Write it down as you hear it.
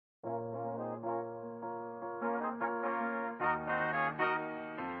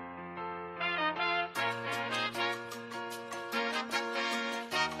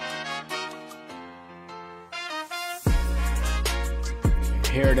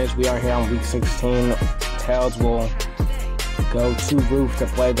Here it is. We are here on week 16. Tails will go to Ruth to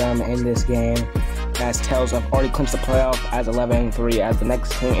play them in this game, as Tails have already clinched the playoff as 11-3, as the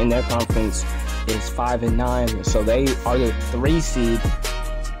next team in their conference is 5-9. So they are the 3 seed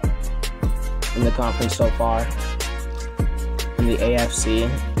in the conference so far in the AFC,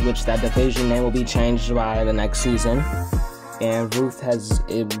 which that division name will be changed by the next season. And Ruth has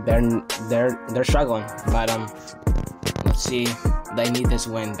they're struggling, but let's see. They need this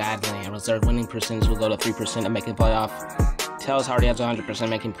win badly, and their winning percentage will go to 3% of making playoff. Tails already has 100%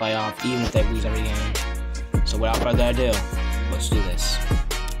 making playoff, even if they lose every game. So without further ado, let's do this.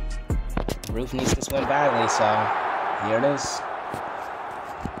 Ruth needs this win badly, so here it is.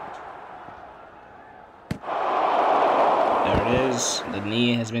 There it is. The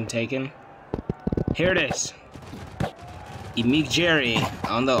knee has been taken. Here it is. Meek Jerry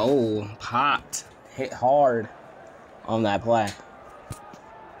on the popped. Hit hard on that play.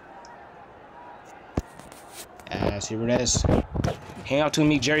 As here it is. Hang out to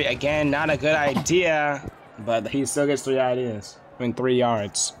Meek Jerry again. Not a good idea, but he still gets 3 ideas. I mean 3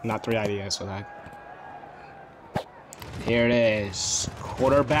 yards, not 3 ideas. So that. Here it is.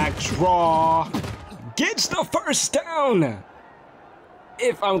 Quarterback draw. Gets the first down.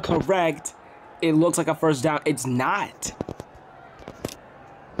 If I'm correct, it looks like a first down. It's not.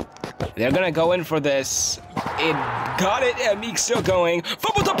 They're gonna go in for this. It got it, and Meek's still going.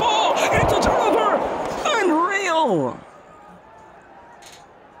 Fumbles the ball, and it's a turnover. Unreal.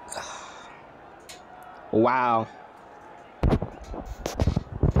 Wow.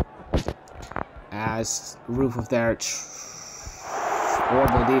 As Ruth with their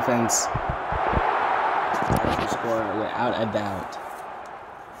horrible defense, score without a doubt.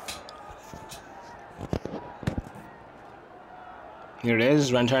 Here it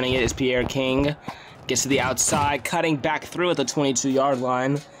is. Run turning it is Pierre King. Gets to the outside, cutting back through at the 22-yard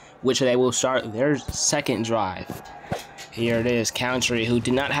line, which they will start their second drive. Here it is. Country, who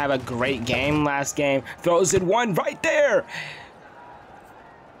did not have a great game last game, throws it one right there.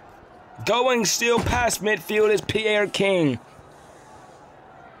 Going still past midfield is Pierre King.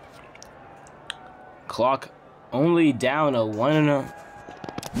 Clock only down to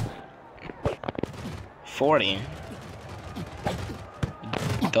 1:40.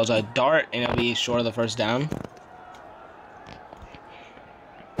 Throws a dart, and it'll be short of the first down.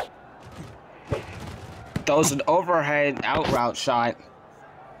 Throws an overhead out route shot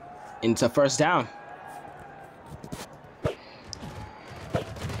into first down.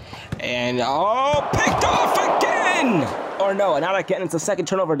 And, picked off again! Or no, not again. It's the second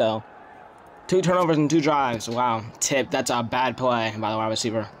turnover, though. 2 turnovers and 2 drives. Wow. Tip. That's a bad play by the wide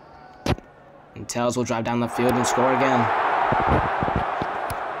receiver. And Tails will drive down the field and score again.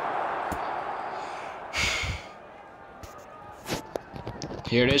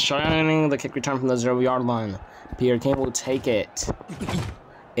 Here it is, trying the kick return from the 0-yard line. Pierre King will take it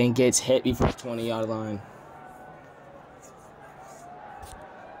and gets hit before the 20-yard line.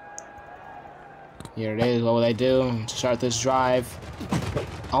 Here it is. What will they do to start this drive?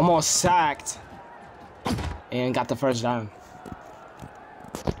 Almost sacked and got the first down.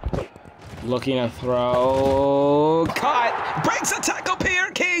 Looking to throw. Caught. Breaks the tackle.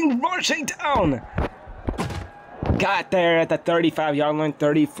 Pierre King marching down. Got there at the 35-yard line,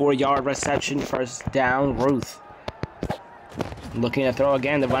 34-yard reception, first down, Ruth. Looking to throw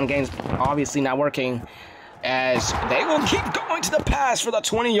again. The run game's obviously not working, as they will keep going to the pass for the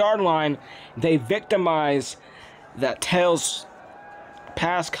 20-yard line. They victimize that Tails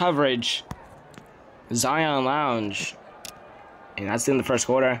pass coverage. Zion Lounge. And that's in the first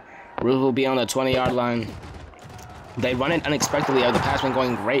quarter. Ruth will be on the 20-yard line. They run it unexpectedly. The pass been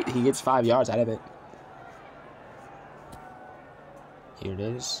going great. He gets 5 yards out of it. Here it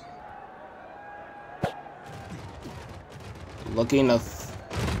is. Looking to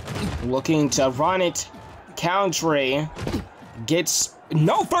run it. Country gets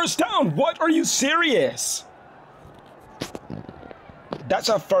no first down. What? Are you serious? That's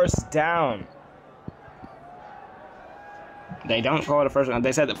a first down. They don't call it a first down.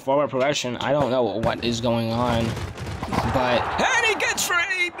 They said the forward progression. I don't know what is going on. But and he gets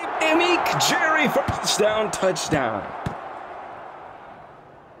free. Meek Jerry first down, touchdown.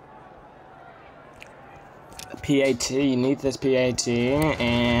 PAT, you need this PAT,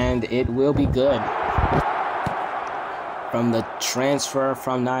 and it will be good. From the transfer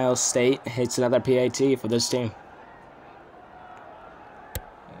from Niles State, hits another PAT for this team.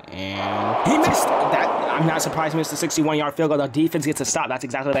 And he missed that. I'm not surprised he missed the 61-yard field goal. The defense gets a stop. That's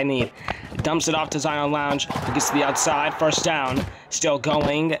exactly what they need. Dumps it off to Zion Lounge. He gets to the outside. First down. Still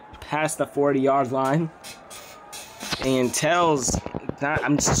going past the 40-yard line. And Tails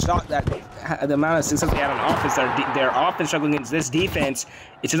I'm shocked that the amount of success they had on offense. Their offense struggling against this defense.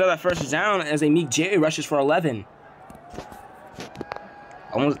 It's another first down as Meek Jerry rushes for 11.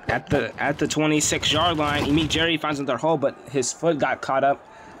 Almost at the 26-yard line, Meek Jerry finds another hole, but his foot got caught up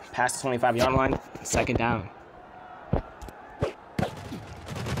past the 25-yard line. Second down.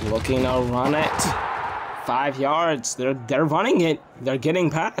 Looking to run it. 5 yards. They're running it. They're getting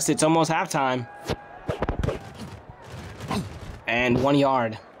past. It's almost halftime. And 1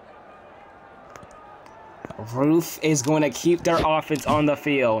 yard. Ruth is going to keep their offense on the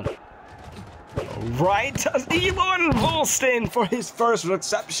field. Right to Elon Volston for his first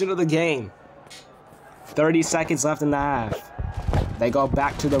reception of the game. 30 seconds left in the half. They go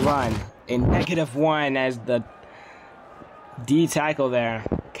back to the run in -1 as the D tackle there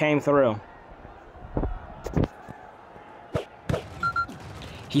came through.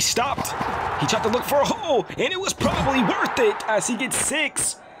 He stopped. He tried to look for a hole, and it was probably worth it as he gets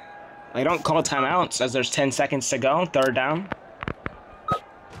 6. They don't call timeouts as there's 10 seconds to go. Third down.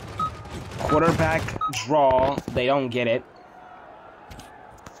 Quarterback draw. They don't get it.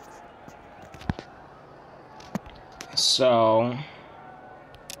 So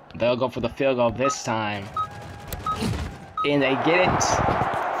they'll go for the field goal this time. And they get it.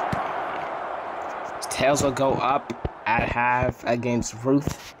 Tails will go up at half against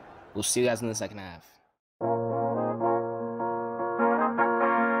Ruth. We'll see you guys in the second half.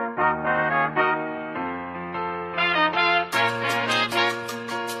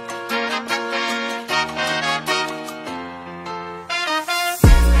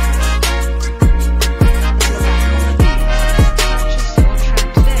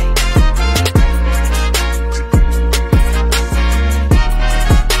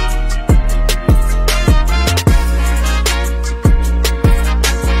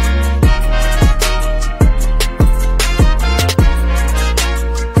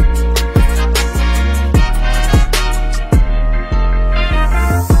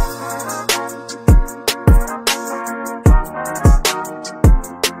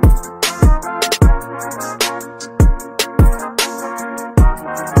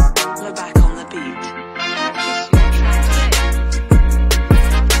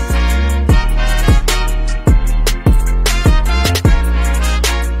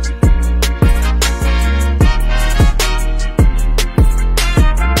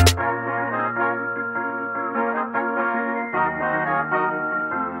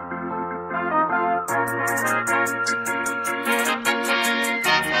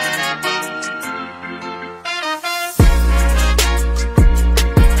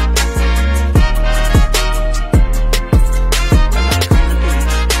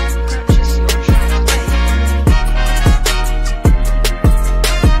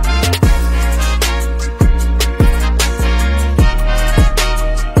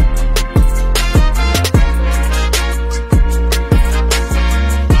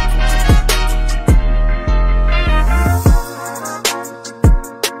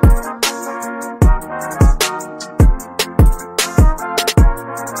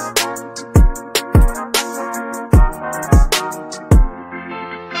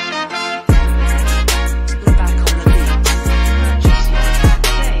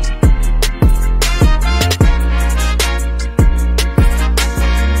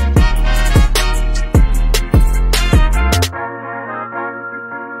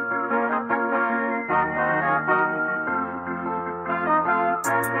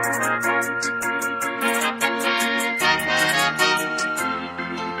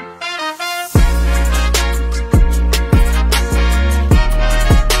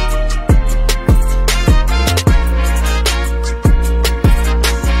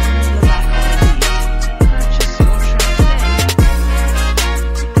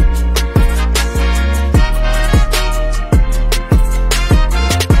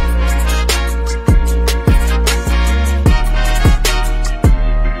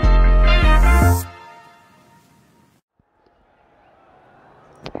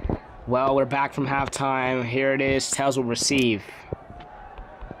 Well, we're back from halftime. Here it is. Tails will receive.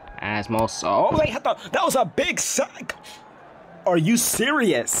 As most... Oh, wait, that was a big sack. Are you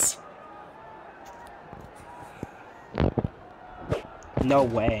serious? No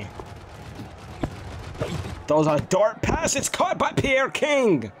way. Those are dart passes caught by Pierre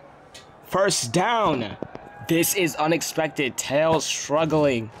King. First down. This is unexpected. Tails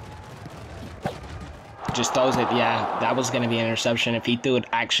struggling. Just throws it. Yeah, that was going to be an interception if he threw it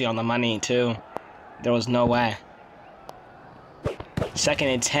actually on the money, too. There was no way.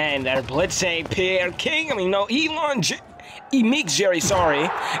 2nd and 10. They're blitzing Pierre King. Meek Jerry, sorry.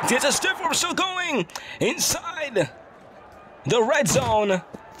 There's a stiff arm still going. Inside. The red zone,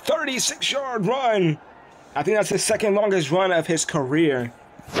 36-yard run. I think that's his second longest run of his career,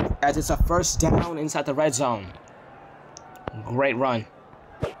 as it's a first down inside the red zone. Great run.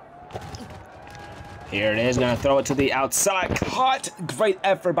 Here it is, gonna throw it to the outside. Caught. Great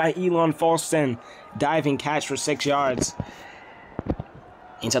effort by Elon Falston. Diving catch for 6 yards.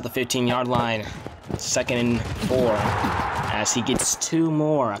 Inside the 15-yard line. 2nd and 4. As he gets 2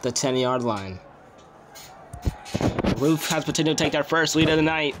 more at the 10-yard line. Ruth has potential to take their first lead of the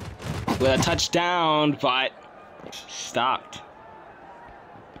night with a touchdown, but stopped.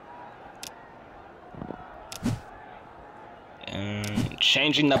 And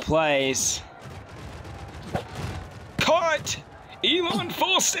changing the plays. Caught! Elon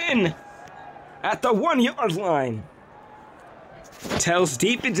Falston at the 1-yard line. Tells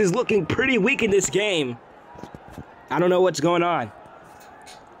defense is looking pretty weak in this game. I don't know what's going on.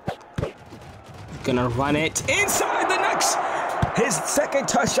 Gonna run it inside the next. His second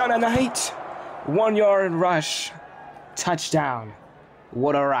touchdown of the night. 1-yard rush. Touchdown.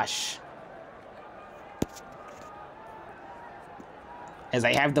 What a rush. As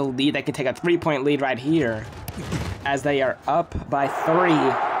they have the lead, they can take a 3-point lead right here. As they are up by 3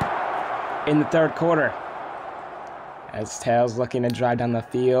 in the 3rd quarter. As Tails looking to drive down the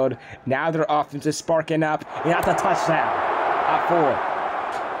field. Now their offense is sparking up. And that's a touchdown. Up 4.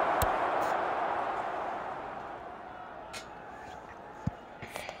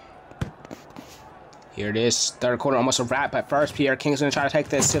 Here it is, 3rd quarter, almost a wrap. At first, Pierre King's going to try to take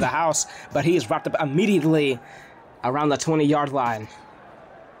this to the house, but he is wrapped up immediately around the 20-yard line.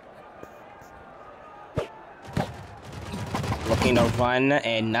 Looking to run,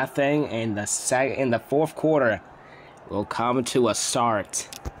 and nothing in the 4th quarter will come to a start.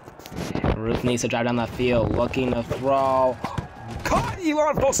 Ruth needs to drive down the field, looking to throw. Caught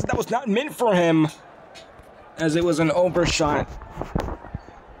Elon Falston. That was not meant for him, as it was an overshot.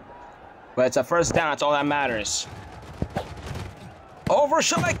 But it's a first down, that's all that matters.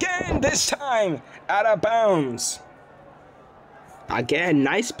 Overshot again, this time out of bounds. Again,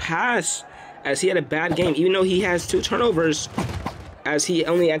 nice pass, as he had a bad game, even though he has 2 turnovers, as he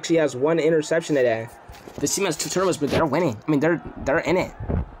only actually has 1 interception today. This team has 2 turnovers, but they're winning. I mean, they're in it.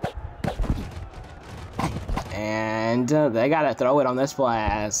 And they gotta throw it on this play,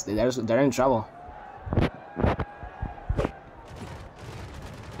 as they're in trouble.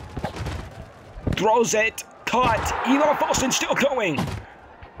 Throws it, caught. Elon Falston still going.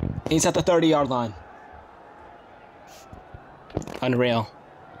 He's at the 30-yard line. Unreal.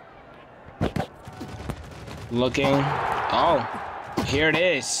 Looking. Oh, here it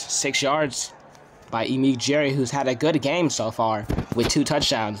is. 6 yards by Emig Jerry, who's had a good game so far with 2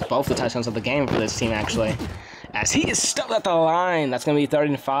 touchdowns. Both the touchdowns of the game for this team, actually. As he is stuck at the line. That's going to be 3rd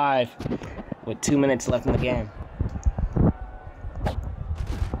and 5 with 2 minutes left in the game.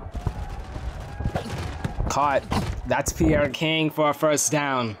 Caught. That's Pierre King for a first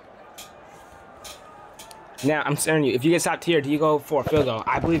down. Now, I'm telling you, if you get stopped here, do you go for a field goal?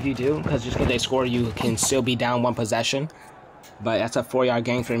 I believe you do, because just because they score, you can still be down 1 possession. But that's a 4-yard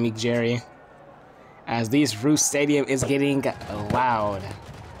gain for Emig Jerry. As these Ruth Stadium is getting loud.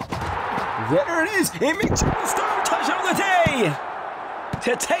 There it is! Emig Jerry's 3rd touchdown of the day!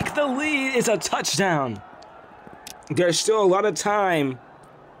 To take the lead is a touchdown. There's still a lot of time.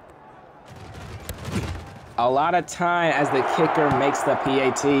 A lot of time as the kicker makes the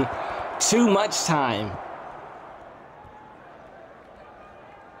PAT. Too much time.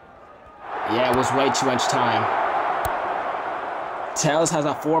 Yeah, it was way too much time. Tails has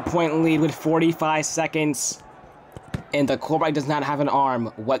a 4-point lead with 45 seconds. And the quarterback does not have an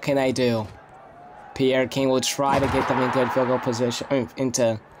arm. What can they do? Pierre King will try to get them in good field goal position.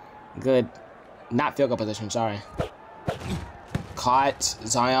 Not field goal position, sorry. Caught.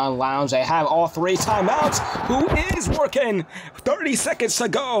 Zion Lounge. They have all 3 timeouts. Who is working? 30 seconds to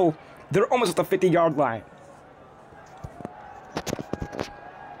go. They're almost at the 50-yard line.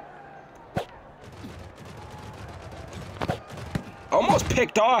 Almost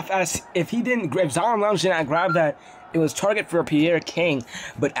picked off, as if Zion Lounge did not grab that, it was target for Pierre King.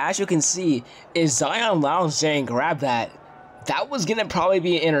 But as you can see, if Zion Lounge didn't grab that, that was going to probably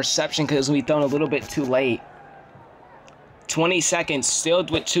be an interception because it was going to be thrown a little bit too late. 20 seconds, still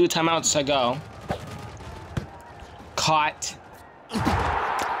with 2 timeouts to go. Caught.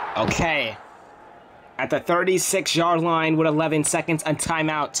 Okay. At the 36-yard line with 11 seconds and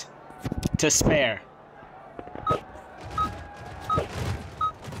timeout to spare.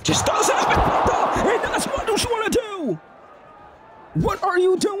 Just throws it up, and that's what you want to do. What are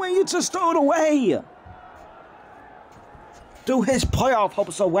you doing? You just throw it away. Threw his playoff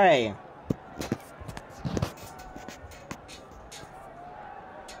hopes away.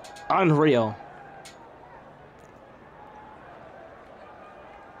 Unreal.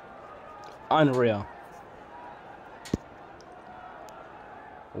 Unreal.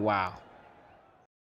 Wow.